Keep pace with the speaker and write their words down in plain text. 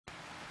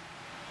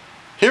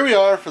Here we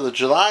are for the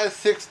July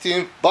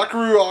 16th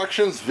Buckaru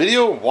Auctions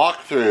video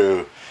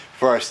walkthrough.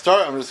 Before I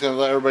start, I'm just going to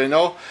let everybody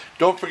know,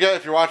 don't forget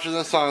if you're watching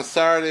this on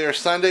Saturday or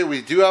Sunday,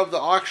 we do have the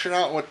auction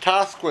out in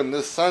Wetaskiwin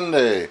this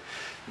Sunday.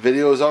 The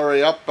video is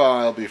already up.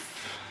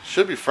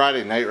 Should be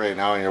Friday night right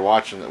now when you're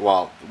watching it.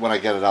 Well, when I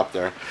get it up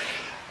there.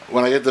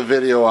 When I get the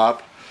video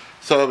up.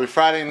 So it'll be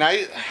Friday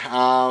night.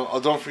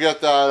 Don't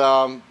forget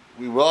that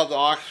we will have the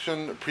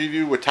auction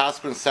preview with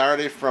Wetaskiwin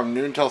Saturday from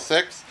noon till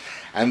 6.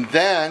 And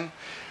then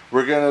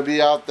we're going to be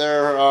out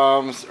there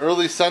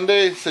early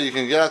Sunday, so you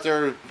can get out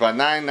there by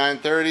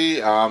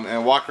 9:30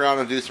 and walk around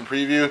and do some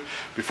preview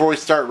before we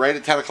start right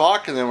at 10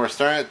 o'clock, and then we're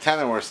starting at 10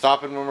 and we're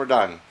stopping when we're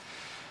done.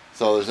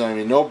 So there's going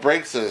to be no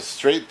breaks, it's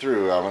straight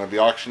through. I'm going to be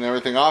auctioning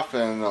everything off,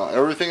 and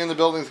everything in the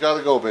building's got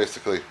to go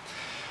basically.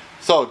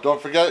 So don't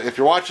forget, if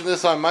you're watching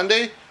this on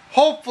Monday,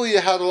 hopefully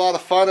you had a lot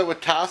of fun at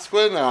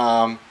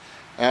Wetaskiwin,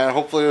 and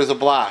hopefully it was a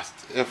blast.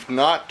 If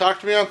not, talk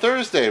to me on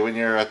Thursday when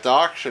you're at the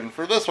auction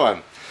for this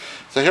one.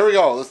 So here we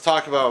go. Let's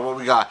talk about what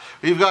we got.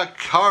 We've got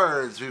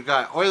cards. We've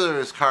got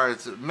Oilers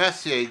cards,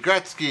 Messier,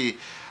 Gretzky,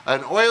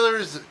 an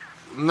Oilers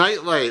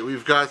nightlight.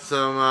 We've got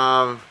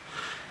some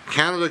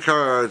Canada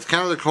cards,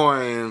 Canada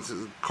coins,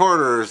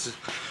 quarters,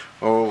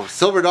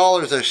 silver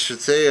dollars I should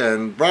say,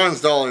 and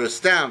bronze dollars,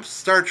 stamps,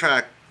 Star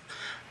Trek,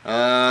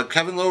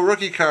 Kevin Lowe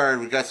rookie card.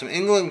 We've got some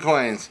England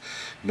coins,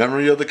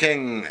 Memory of the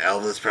King,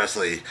 Elvis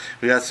Presley.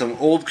 We got some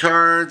old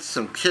cards,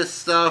 some Kiss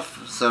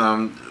stuff,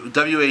 some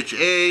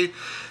WHA.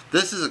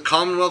 This is a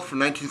Commonwealth from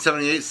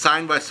 1978,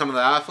 signed by some of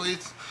the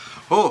athletes.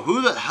 Oh,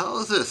 who the hell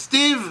is this?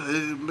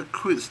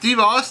 Steve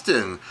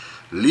Austin,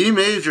 Lee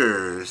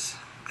Majors,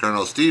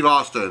 Colonel Steve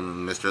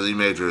Austin, Mr. Lee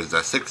Majors, the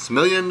 $6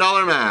 Million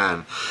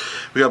Man.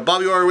 We got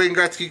Bobby Orr, Wayne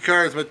Gretzky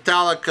cards,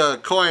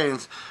 Metallica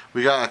coins.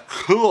 We got a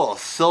cool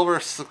silver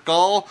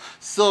skull,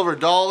 silver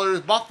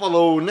dollars,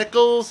 Buffalo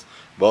nickels,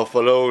 and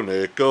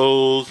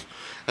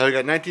we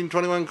got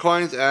 1921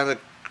 coins and a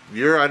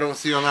year I don't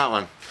see on that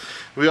one.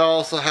 We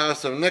also have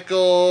some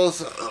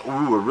nickels.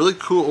 Ooh, a really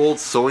cool old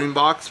sewing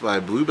box by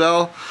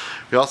Bluebell.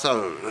 We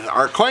also have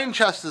our coin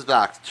chest is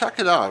back. Check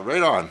it out,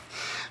 right on.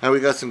 And we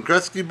got some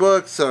Gretzky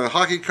books,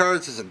 hockey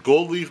cards, some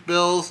gold leaf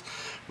bills,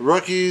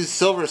 rookies,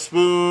 silver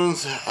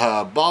spoons,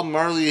 Bob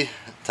Marley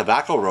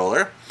tobacco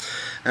roller.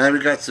 And then we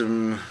got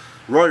some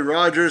Roy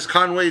Rogers,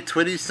 Conway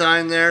Twitty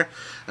signed there.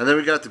 And then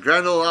we got the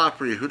Grand Ole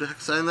Opry. Who the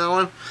heck signed that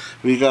one?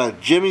 We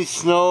got Jimmy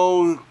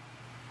Snow,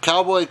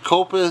 Cowboy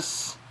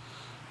Copus,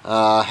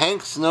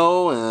 Hank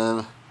Snow,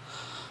 and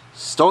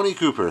Stoney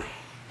Cooper.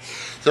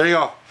 So there you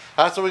go.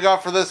 That's what we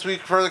got for this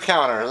week for the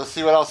counter. Let's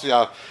see what else we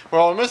have.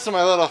 Well, I'm missing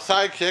my little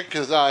sidekick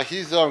because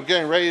he's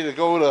getting ready to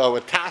go to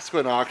a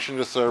Wetaskiwin auction,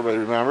 just so everybody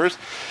remembers.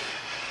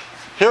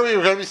 Here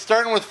we're going to be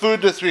starting with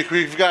food this week.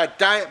 We've got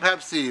Diet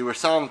Pepsi. We're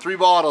selling 3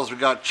 bottles. We've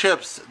got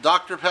chips,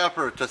 Dr.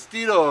 Pepper,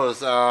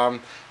 Tostitos,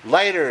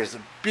 lighters,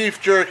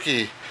 beef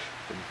jerky,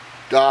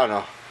 I don't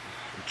know,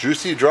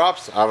 juicy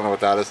drops. I don't know what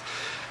that is.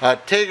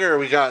 Tigger,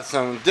 we got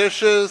some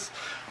dishes.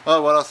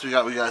 Oh, what else we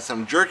got? We got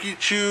some Jerky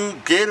Chew,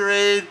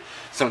 Gatorade,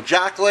 some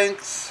Jack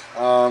Links,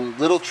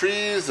 little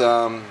trees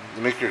to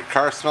make your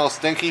car smell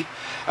stinky.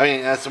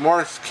 And some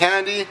more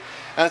candy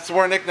and some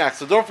more knickknacks.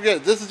 So don't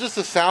forget, this is just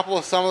a sample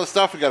of some of the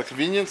stuff. We got a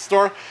convenience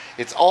store.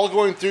 It's all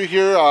going through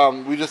here.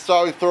 We just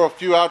thought we'd throw a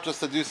few out just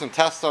to do some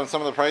tests on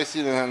some of the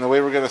pricing and the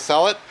way we're going to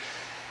sell it,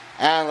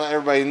 and let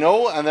everybody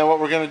know. And then what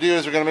we're going to do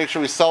is we're going to make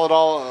sure we sell it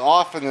all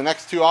off in the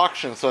next 2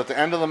 auctions. So at the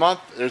end of the month,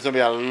 there's going to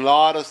be a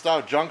lot of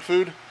stuff, junk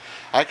food.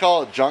 I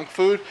call it junk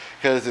food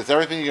because it's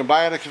everything you can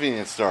buy at a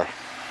convenience store.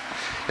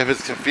 If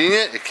it's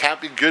convenient, it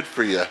can't be good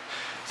for you.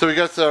 So we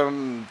got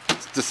some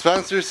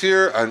dispensers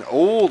here, an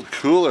old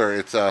cooler.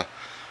 It's a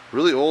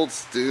really old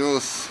steel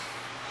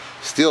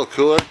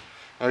cooler.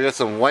 And we got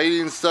some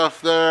lighting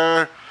stuff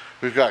there.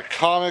 We've got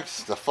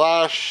comics, The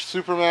Flash,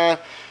 Superman.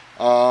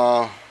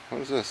 What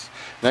is this?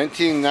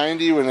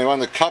 1990 when they won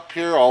the cup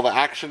here, all the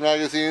action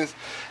magazines.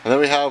 And then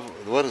we have,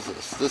 what is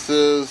this? What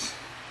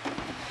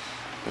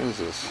is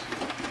this?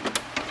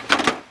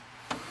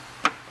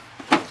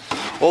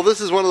 Well, this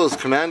is one of those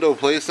Commando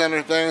Play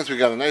Center things. We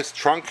got a nice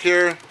trunk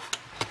here.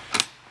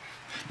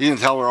 You can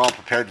tell we're all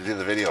prepared to do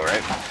the video,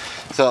 right?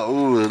 So,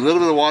 ooh, a little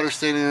bit of water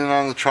staining in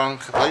on the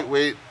trunk.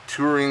 Lightweight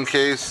touring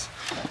case.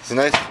 It's a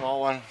nice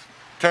small one.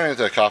 Turn it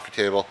into a coffee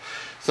table.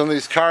 Some of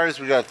these cars,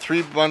 we got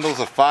 3 bundles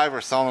of 5.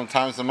 We're selling them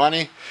times the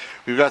money.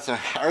 We've got some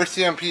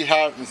RCMP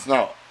hats,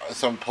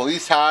 some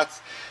police hats,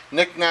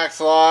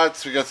 knickknacks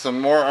lots. We got some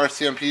more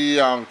RCMP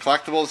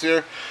collectibles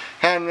here.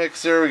 Hand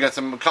mixer. We got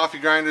some coffee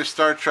grinders,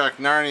 Star Trek,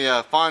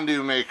 Narnia,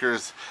 fondue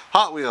makers,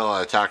 Hot Wheel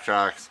attack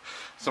tracks.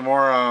 Some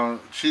more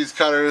cheese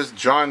cutters,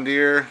 John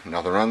Deere,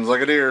 nothing runs like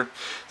a deer.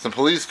 Some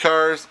police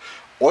cars,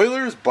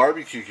 Oilers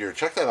barbecue gear.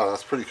 Check that out,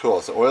 that's pretty cool.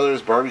 It's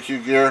Oilers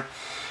barbecue gear.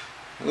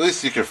 At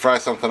least you could fry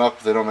something up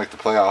if they don't make the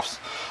playoffs.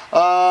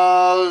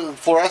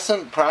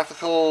 Fluorescent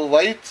practical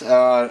light.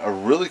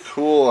 A really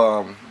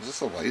cool, is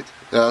this a light?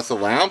 Yeah, that's a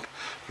lamp.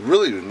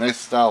 Really nice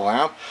style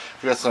lamp.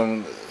 We got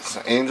some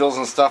angels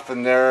and stuff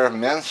in there.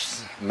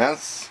 Men's,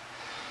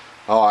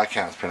 oh, I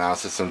can't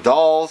pronounce it. Some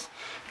dolls.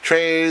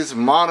 trays,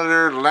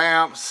 monitor,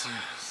 lamps,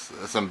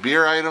 some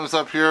beer items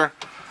up here.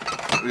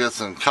 We got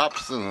some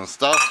cups and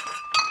stuff.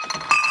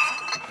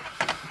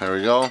 There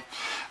we go.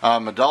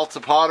 Adults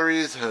of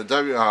potteries,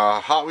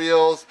 Hot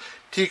Wheels,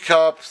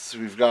 teacups.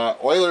 We've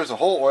got Oilers, a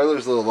whole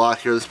Oilers little lot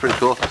here. This is pretty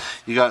cool.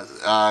 You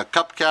got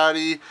cup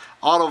caddy,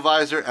 auto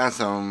visor, and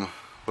some,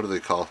 what are they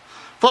called?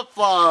 Flip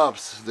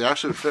flops. They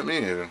actually fit me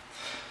even.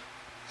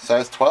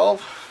 Size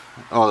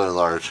 12? Oh, they're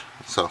large.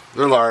 So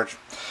they're large.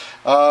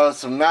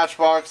 Some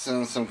Matchbox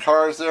and some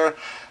cars there.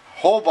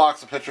 Whole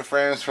box of picture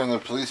frames from the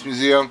police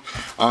museum.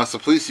 Some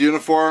police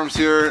uniforms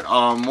here.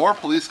 More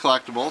police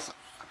collectibles.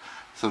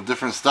 Some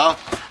different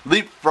stuff.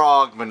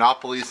 Leapfrog,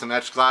 Monopoly, some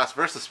etched glass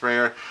versus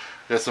sprayer.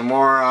 Got some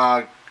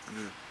more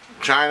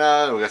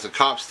China. We got some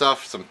cop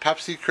stuff. Some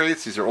Pepsi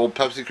crates. These are old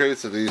Pepsi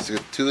crates that they used to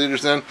get 2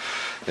 liters in.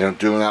 They don't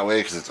do them that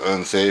way because it's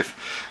unsafe.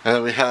 And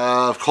then we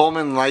have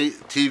Coleman Light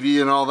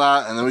TV and all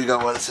that. And then we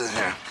got what's in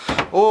here.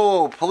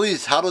 Oh,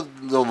 police. How do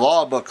the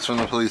law books from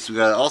the police? We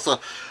got also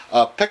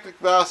a picnic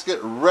basket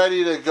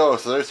ready to go.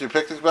 So there's your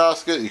picnic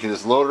basket. You can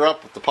just load her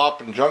up with the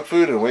pop and junk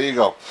food and away you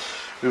go.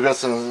 We've got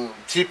some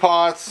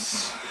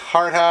teapots,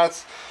 hard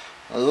hats,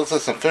 it looks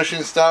like some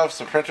fishing stuff,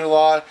 some printer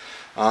lot,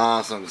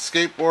 some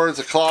skateboards,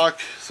 a clock,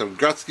 some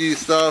Gretzky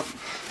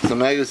stuff, some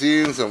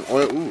magazines, some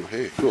oil, ooh,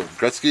 hey, cool,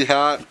 Gretzky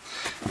hat,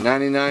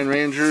 99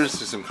 Rangers,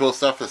 there's some cool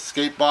stuff, a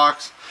skate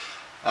box.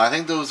 I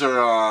think those are,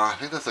 I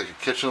think that's like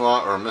a kitchen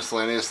lot or a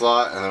miscellaneous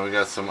lot, and then we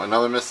got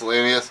another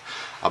miscellaneous,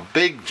 a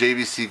big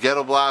JVC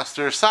Ghetto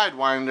Blaster,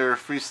 Sidewinder,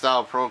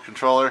 Freestyle Pro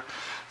controller,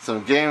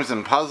 some games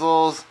and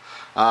puzzles,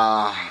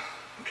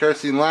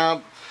 kerosene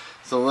lamp,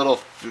 some little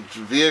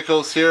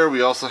vehicles here.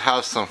 We also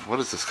have some, what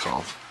is this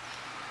called?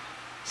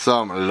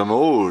 Some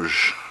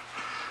Limoges.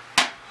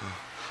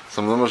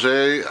 Some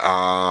Limoges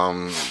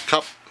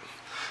cup.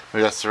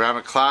 We got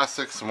ceramic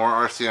classics, some more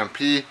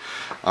RCMP.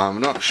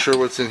 I'm not sure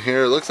what's in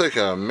here. It looks like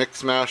a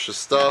mix mash of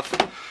stuff.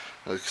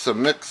 Like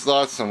some mix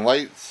slots, some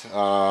lights,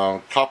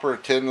 copper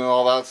tin and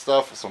all that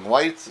stuff. Some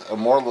lights,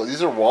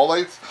 these are wall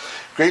lights.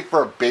 Great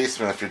for a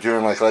basement if you're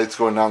doing like lights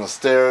going down the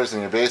stairs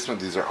in your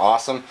basement. These are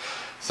awesome.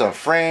 Some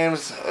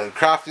frames, a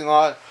crafting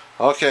lot.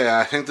 Okay,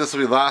 I think this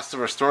will be last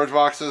of our storage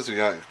boxes. We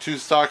got 2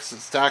 stacks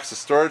of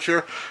storage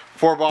here,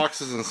 4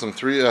 boxes and some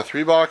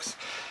 3 box.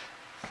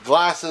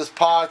 Glasses,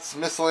 pots,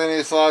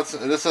 miscellaneous lots.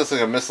 This is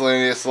like a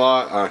miscellaneous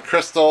lot.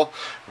 Crystal,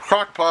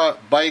 crock pot,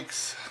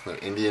 bikes,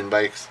 Indian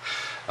bikes.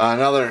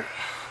 Another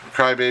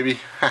crybaby.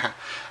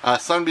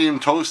 Sunbeam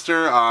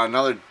toaster.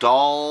 Another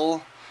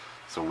doll.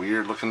 It's a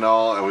weird looking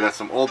doll. And we got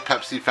some old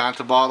Pepsi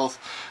Fanta bottles.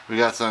 We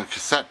got some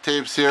cassette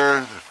tapes here.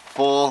 They're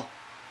full.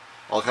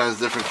 All kinds of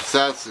different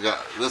cassettes. We got,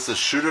 this is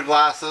shooter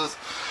glasses.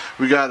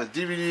 We got a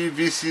DVD,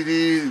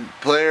 VCD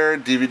player,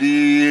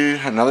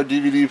 DVD, another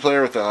DVD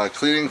player with a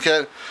cleaning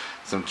kit.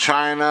 Some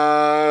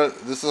China.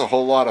 This is a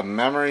whole lot of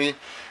memory.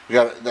 We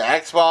got the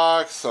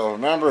Xbox. So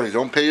remember, you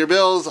don't pay your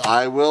bills,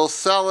 I will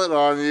sell it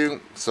on you.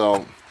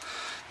 So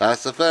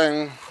that's the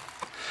thing.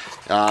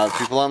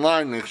 People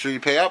online, make sure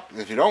you pay up.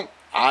 If you don't,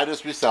 I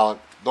just resell it.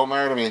 Don't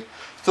matter to me.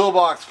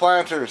 Toolbox,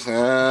 planters,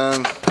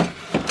 and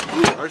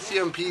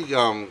RCMP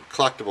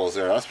collectibles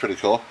there. That's pretty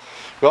cool.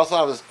 We also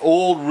have this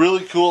old,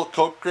 really cool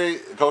Coke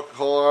crate,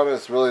 Coca-Cola on it.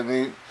 It's really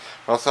neat.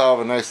 We also have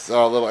a nice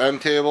little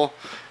end table.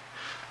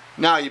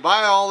 Now, you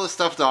buy all this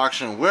stuff to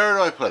auction. Where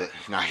do I put it?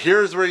 Now,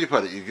 here's where you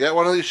put it. You get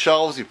one of these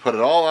shelves, you put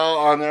it all out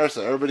on there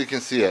so everybody can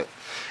see it.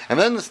 And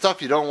then the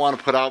stuff you don't want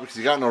to put out because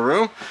you got no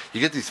room, you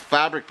get these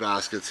fabric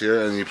baskets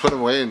here and you put them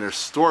away in their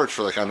storage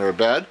for like under a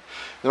bed.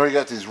 Then we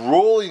got these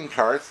rolling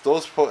carts.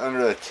 Those put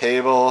under the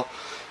table.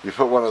 You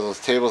put one of those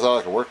tables out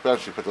like a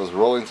workbench. You put those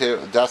rolling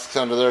desks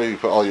under there. You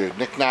put all your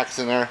knickknacks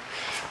in there.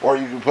 Or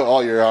you can put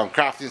all your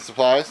crafting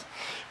supplies.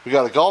 We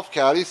got a golf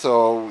caddy,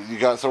 so you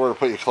got somewhere to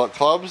put your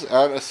clubs,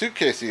 and a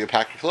suitcase so you can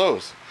pack your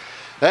clothes.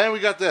 Then we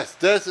got this.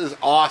 This is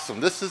awesome.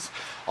 This is,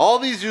 all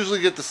these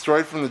usually get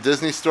destroyed from the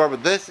Disney store,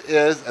 but this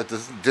is at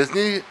the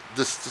Disney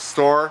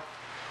store.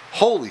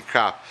 Holy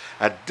crap.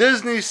 A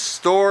Disney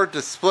store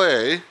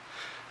display.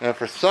 And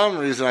for some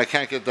reason I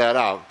can't get that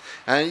out.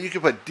 And you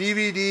can put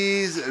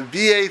DVDs,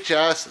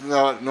 VHS,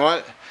 no, you know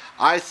what?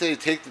 I say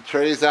take the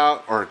trays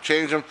out or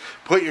change them.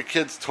 Put your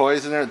kids'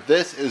 toys in there.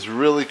 This is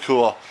really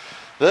cool.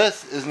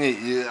 This is neat.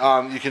 You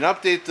can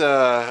update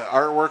the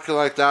artwork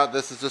like that.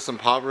 This is just some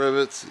pop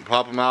rivets. You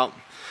pop them out,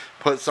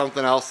 put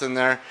something else in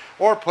there,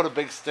 or put a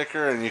big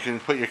sticker and you can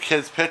put your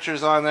kids'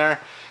 pictures on there.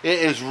 It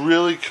is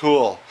really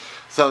cool.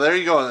 So there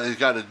you go. You've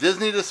got a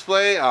Disney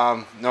display.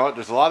 No,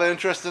 there's a lot of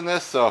interest in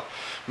this, so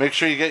make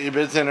sure you get your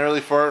bids in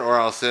early for it, or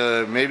else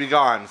it may be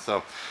gone.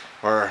 So,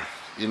 or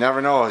you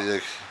never know.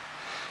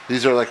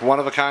 These are like one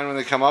of a kind when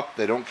they come up.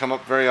 They don't come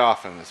up very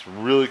often. It's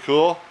really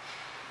cool.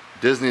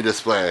 Disney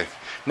display.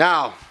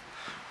 Now,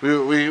 we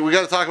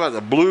got to talk about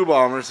the Blue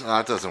Bombers.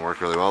 That doesn't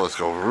work really well. Let's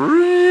go.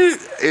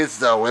 It's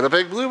the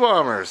Winnipeg Blue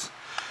Bombers.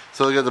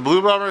 So we got the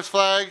Blue Bombers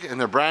flag, and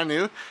they're brand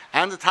new,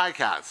 and the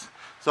Ticats.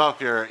 So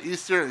if you're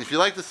Eastern, if you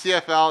like the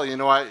CFL, you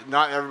know what?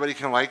 Not everybody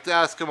can like the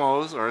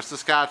Eskimos or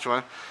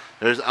Saskatchewan.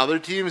 There's other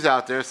teams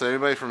out there, so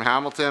anybody from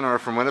Hamilton or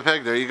from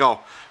Winnipeg, there you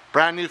go.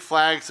 Brand new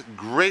flags,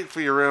 great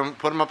for your room.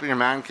 Put them up in your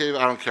man cave,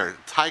 I don't care.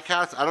 Tie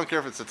cats, I don't care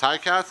if it's a tie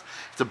cats,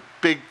 it's a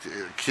big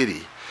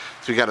kitty.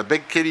 So you got a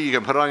big kitty, you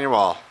can put it on your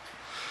wall.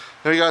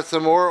 Then we got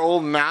some more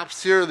old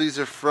maps here. These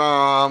are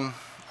from,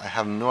 I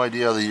have no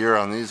idea the year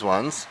on these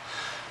ones,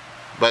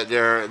 but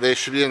they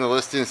should be in the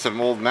listing.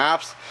 Some old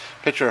maps.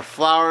 Picture of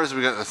flowers.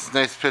 We got this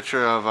nice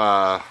picture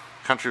of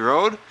Country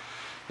Road.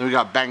 Then we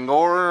got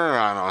Bangor.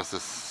 I don't know, it's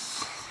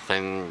this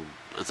thing,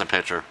 it's a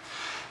picture.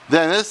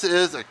 Then this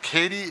is a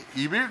Katie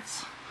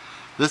Eberts.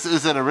 This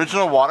is an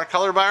original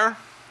watercolor by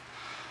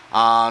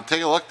her.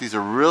 Take a look. These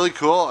are really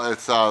cool.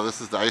 It's this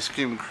is the ice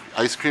cream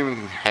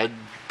head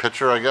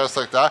picture, I guess,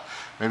 like that.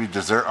 Maybe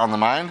dessert on the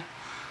mind.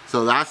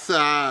 So that's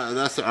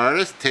the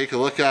artist. Take a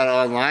look at it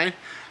online,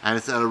 and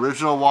it's an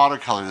original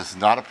watercolor. This is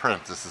not a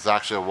print. This is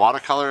actually a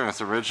watercolor, and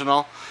it's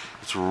original.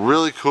 It's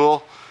really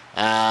cool,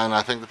 and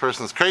I think the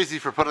person's crazy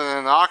for putting it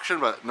in the auction.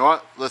 But you know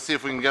what? Let's see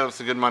if we can get them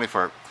some good money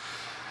for it.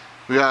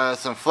 We got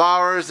some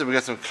flowers, and we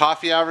got some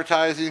coffee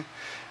advertising.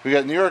 We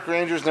got New York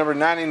Rangers number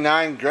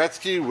 99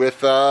 Gretzky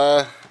with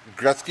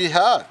Gretzky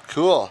hat.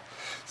 Cool.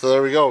 So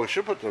there we go. We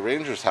should put the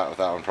Rangers hat with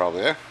that one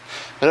probably, eh?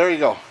 But there you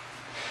go.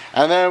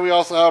 And then we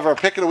also have our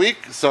pick of the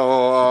week.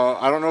 So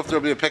I don't know if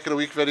there'll be a pick of the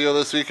week video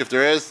this week. If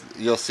there is,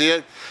 you'll see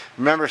it.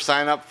 Remember,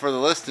 sign up for the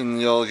list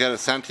and you'll get it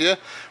sent to you.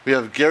 We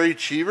have Gary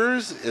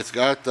Cheevers. It's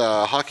got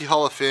the Hockey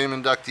Hall of Fame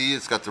inductee.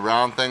 It's got the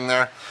round thing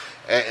there.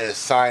 It is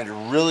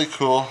signed really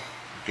cool.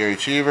 Gary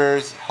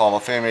Cheevers, Hall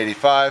of Fame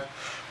 85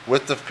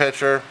 with the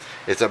picture.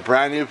 It's a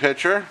brand new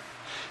picture.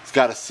 It's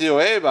got a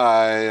COA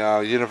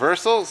by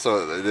Universal,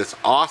 so it's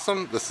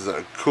awesome. This is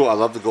a cool, I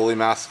love the goalie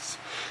masks,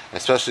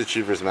 especially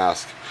Cheevers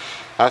mask.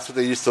 That's what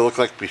they used to look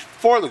like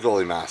before the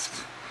goalie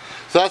masks.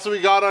 So that's what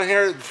we got on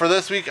here for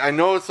this week. I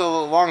know it's a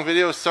long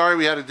video. Sorry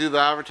we had to do the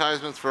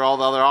advertisements for all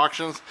the other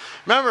auctions.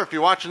 Remember, if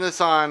you're watching this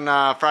on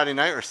Friday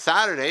night or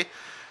Saturday,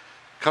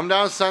 come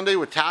down Sunday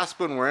with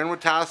Wetaskiwin. We're in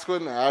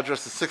Wetaskiwin. The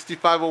address is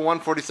 6501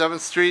 47th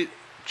Street.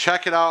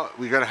 Check it out.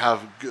 We're going to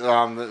have the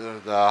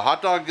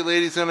hot dog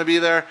lady's going to be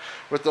there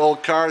with the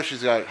old car.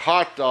 She's got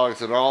hot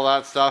dogs and all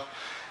that stuff.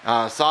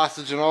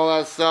 Sausage and all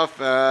that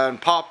stuff.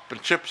 And pop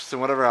and chips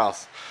and whatever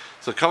else.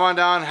 So come on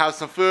down, have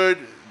some food.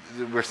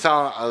 We're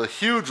selling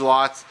huge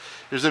lots.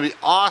 There's going to be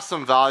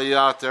awesome value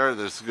out there.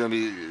 There's going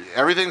to be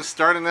everything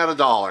starting at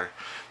 $1.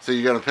 So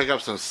you're going to pick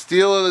up some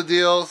steal of the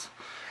deals.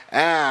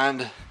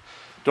 And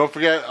don't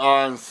forget,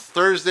 on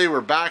Thursday we're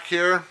back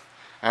here,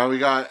 and we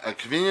got a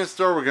convenience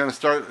store. We're going to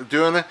start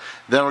doing it.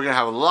 Then we're going to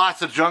have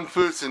lots of junk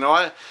food. So you know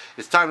what?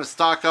 It's time to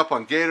stock up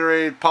on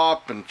Gatorade,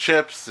 pop, and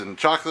chips, and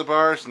chocolate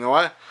bars. You know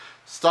what?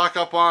 Stock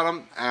up on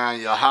them,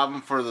 and you'll have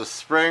them for the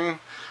spring,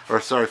 or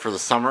sorry, for the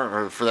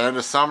summer, or for the end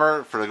of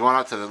summer, for going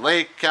out to the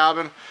lake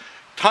cabin.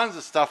 Tons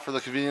of stuff for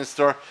the convenience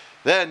store.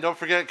 Then don't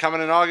forget,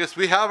 coming in August,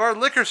 we have our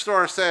liquor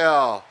store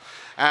sale.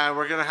 And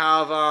we're going to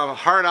have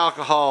hard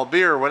alcohol,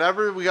 beer,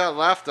 whatever we got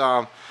left.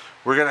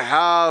 We're going to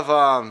have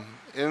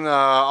in the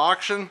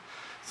auction.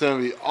 It's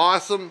going to be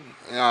awesome.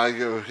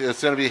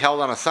 It's going to be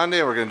held on a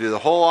Sunday. We're going to do the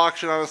whole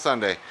auction on a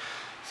Sunday.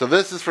 So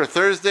this is for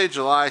Thursday,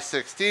 July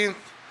 16th.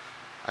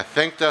 I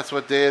think that's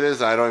what day it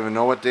is. I don't even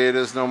know what day it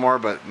is no more.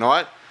 But you know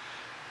what?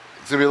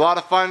 It's going to be a lot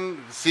of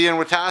fun. See you in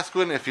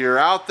Wetaskiwin. If you're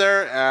out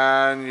there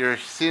and you're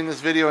seeing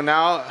this video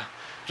now,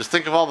 just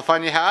think of all the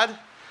fun you had.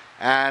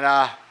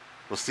 And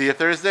we'll see you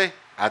Thursday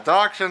at the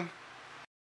auction.